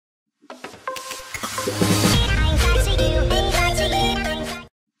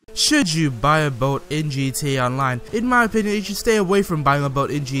Should you buy a boat in GTA Online? In my opinion, you should stay away from buying a boat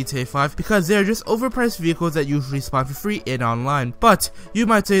in GTA 5 because they are just overpriced vehicles that usually spawn for free in online. But you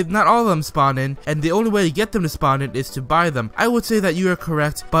might say not all of them spawn in, and the only way to get them to spawn in is to buy them. I would say that you are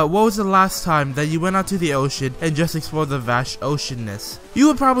correct, but what was the last time that you went out to the ocean and just explored the vast oceanness? You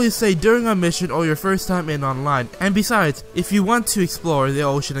would probably say during a mission or your first time in online. And besides, if you want to explore the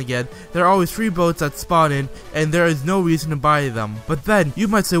ocean again, there are always free boats that spawn in, and there is no reason to buy them. But then, you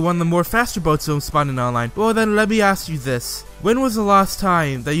might say one of the more faster boats don't spawn in online. Well then, let me ask you this. When was the last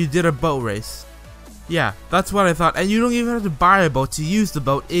time that you did a boat race? Yeah, that's what I thought, and you don't even have to buy a boat to use the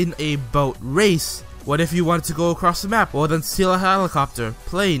boat in a boat race. What if you wanted to go across the map? Well then steal a helicopter,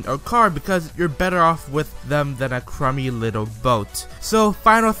 plane, or car because you're better off with them than a crummy little boat. So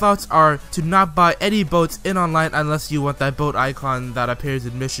final thoughts are to not buy any boats in online unless you want that boat icon that appears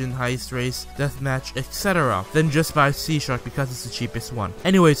in mission, heist, race, deathmatch, etc. Then just buy Sea Shark because it's the cheapest one.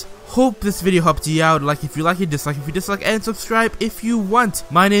 Anyways, hope this video helped you out. Like if you like it, dislike if you dislike, and subscribe if you want.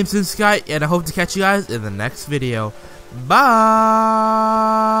 My name's itSky, and I hope to catch you guys in the next video. Bye!